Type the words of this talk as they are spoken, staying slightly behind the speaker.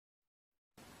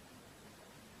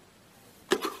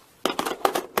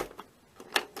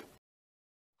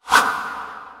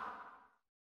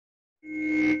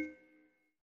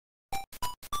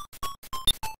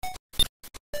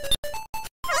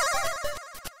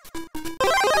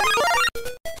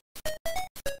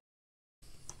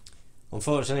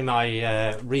Unfortunately,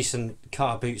 my recent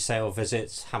car boot sale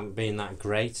visits haven't been that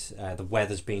great. The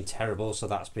weather's been terrible, so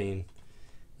that's been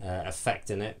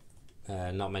affecting it.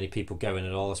 Not many people going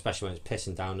at all, especially when it's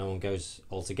pissing down. No one goes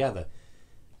altogether.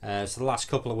 So the last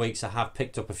couple of weeks I have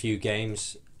picked up a few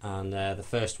games, and the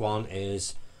first one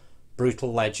is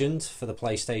Brutal Legend for the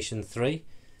PlayStation 3.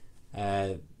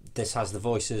 This has the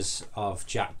voices of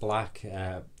Jack Black,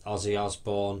 Ozzy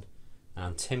Osbourne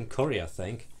and Tim Curry, I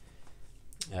think.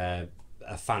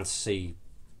 A fantasy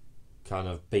kind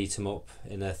of beat 'em up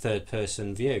in a third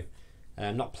person view.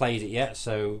 Not played it yet,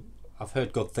 so I've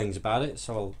heard good things about it,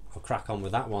 so I'll crack on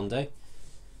with that one day.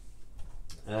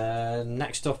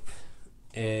 Next up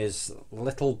is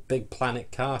Little Big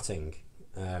Planet Karting.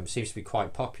 Seems to be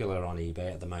quite popular on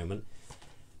eBay at the moment.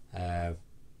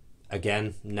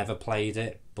 Again, never played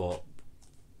it, but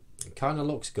it kind of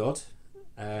looks good.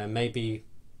 Maybe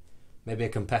a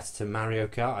competitor to Mario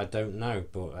Kart, I don't know,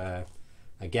 but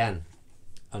again,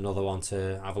 another one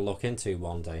to have a look into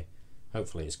one day.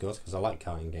 Hopefully it's good, because I like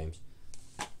karting games.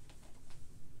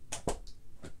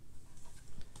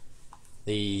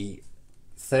 The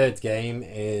third game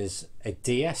is a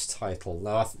DS title.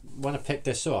 Now, when I picked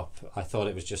this up, I thought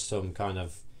it was just some kind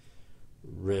of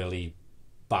really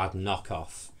bad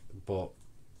knockoff, but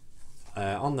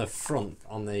on the front,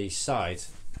 on the side,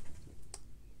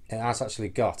 it has actually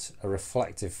got a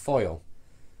reflective foil,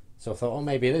 so I thought, oh,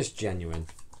 maybe it is genuine,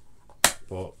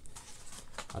 but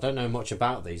I don't know much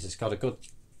about these. It's got a good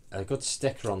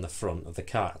sticker on the front of the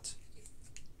cart,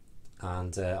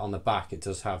 and on the back it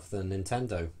does have the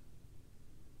Nintendo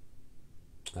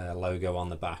logo on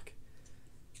the back,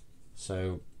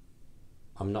 so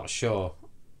I'm not sure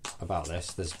about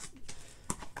this. There's,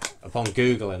 upon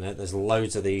googling it, there's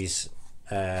loads of these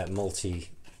multi-cart,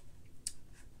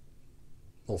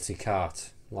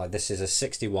 like this is a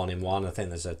 61 in one, I think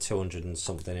there's a 200 and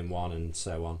something in one, and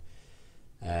so on.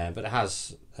 But it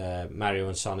has Mario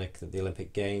and Sonic at the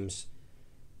Olympic Games,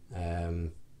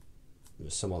 some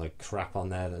other crap on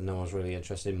there that no one's really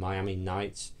interested in, Miami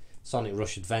Nights, Sonic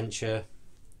Rush Adventure,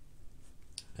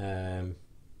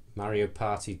 Mario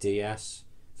Party DS,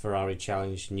 Ferrari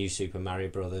Challenge, New Super Mario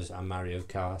Brothers and Mario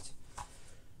Kart.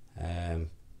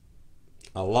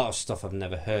 A lot of stuff I've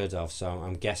never heard of, so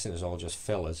I'm guessing it's all just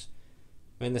fillers.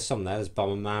 I mean, there's some there. There's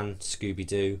Bomberman,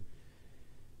 Scooby-Doo,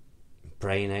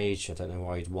 Brain Age. I don't know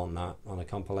why you'd want that on a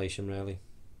compilation, really.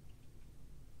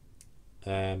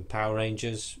 Power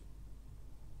Rangers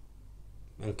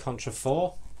and Contra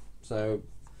 4. So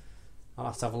I'll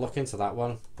have to have a look into that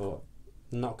one, but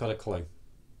not got a clue.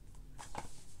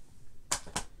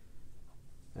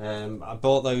 I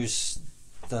bought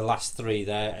the last three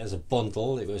there as a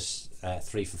bundle. It was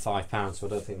 3 for £5, so I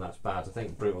don't think that's bad. I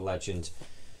think Brutal Legend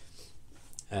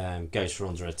goes for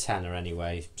under a tenner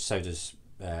anyway. So does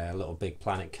Little Big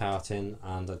Planet Karting,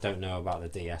 and I don't know about the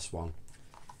DS one,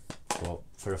 but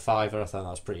for a fiver I thought that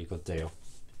was a pretty good deal.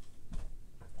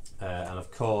 And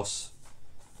of course,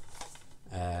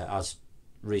 I've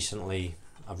recently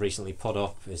put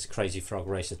up is Crazy Frog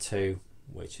Racer 2,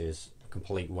 which is a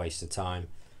complete waste of time.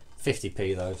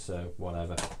 50p though, so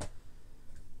whatever.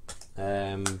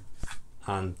 And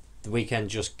the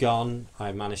weekend just gone,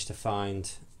 I managed to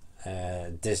find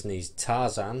Disney's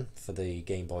Tarzan for the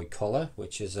Game Boy Color,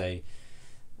 which is a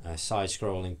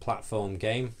side-scrolling platform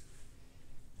game.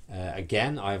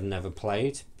 Again, I have never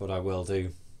played, but I will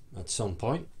do at some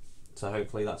point, so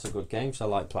hopefully that's a good game, so I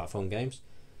like platform games.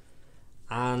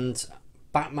 And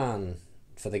Batman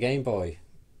for the Game Boy.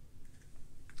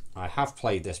 I have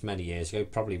played this many years ago,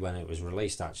 probably when it was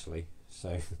released actually,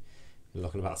 so you're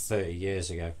looking about 30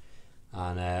 years ago,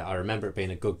 and I remember it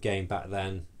being a good game back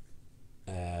then.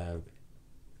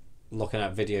 Looking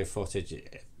at video footage,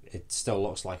 it still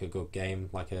looks like a good game,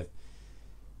 like a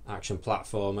action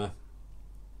platformer.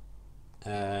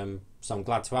 So I'm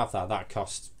glad to have that. That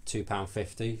cost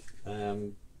 £2.50,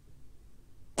 and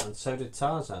so did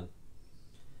Tarzan.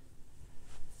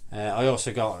 I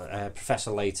also got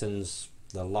Professor Layton's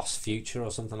The Lost Future or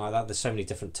something like that. There's so many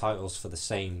different titles for the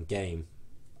same game.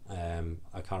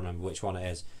 I can't remember which one it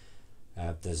is.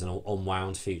 There's an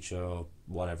Unwound Future or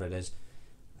whatever it is.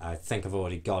 I think I've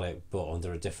already got it, but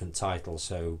under a different title.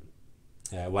 So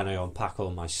when I unpack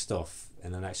all my stuff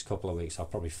in the next couple of weeks, I'll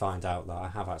probably find out that I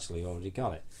have actually already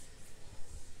got it.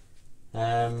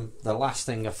 The last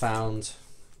thing I found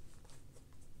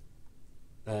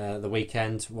the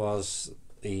weekend was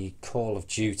the Call of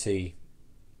Duty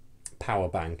power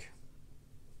bank.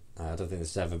 I don't think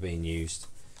this has ever been used.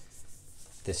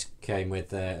 This came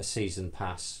with a season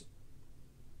pass.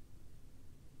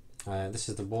 This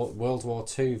is the World War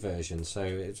II version, so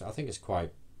I think it's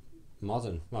quite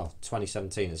modern. Well,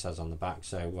 2017 it says on the back,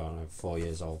 so well, no, 4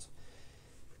 years old.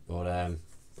 But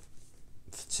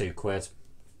for £2,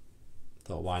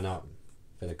 thought why not?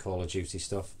 Bit of Call of Duty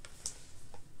stuff.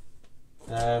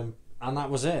 And that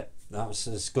was it. That was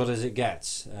as good as it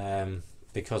gets,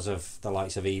 because of the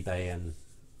likes of eBay and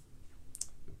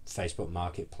Facebook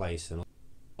Marketplace and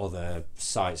other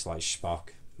sites like Spock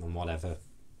and whatever.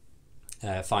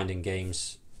 Finding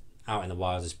games out in the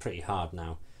wild is pretty hard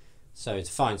now, so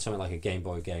to find something like a Game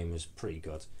Boy game was pretty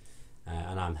good,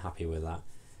 and I'm happy with that.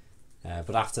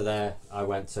 But after there, I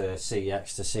went to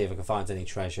CEX to see if I could find any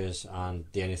treasures, and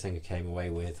the only thing I came away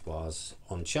with was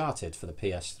Uncharted for the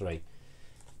PS3,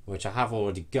 which I have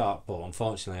already got, but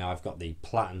unfortunately I've got the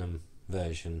Platinum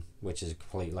version, which is a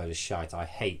complete load of shite. I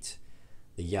hate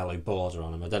the yellow border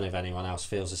on them. I don't know if anyone else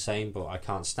feels the same, but I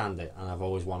can't stand it, and I've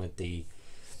always wanted the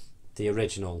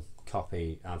original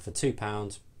copy, and for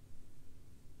 £2,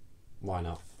 why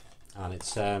not? And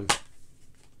it's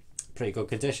pretty good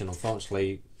condition.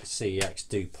 Unfortunately, CEX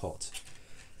do put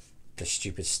the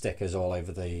stupid stickers all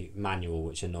over the manual,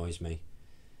 which annoys me.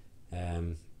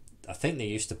 I think they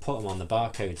used to put them on the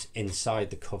barcodes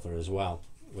inside the cover as well,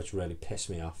 which really pissed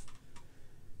me off,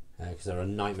 because they're a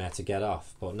nightmare to get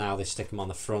off. But now they stick them on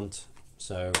the front,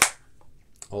 so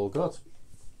all good.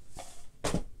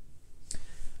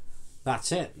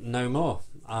 That's it, no more.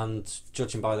 And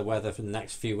judging by the weather for the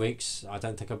next few weeks, I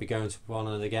don't think I'll be going to one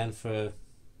of it again for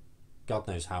God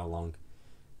knows how long.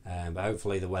 But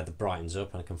hopefully the weather brightens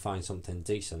up and I can find something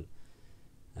decent.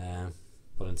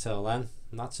 But until then,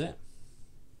 that's it.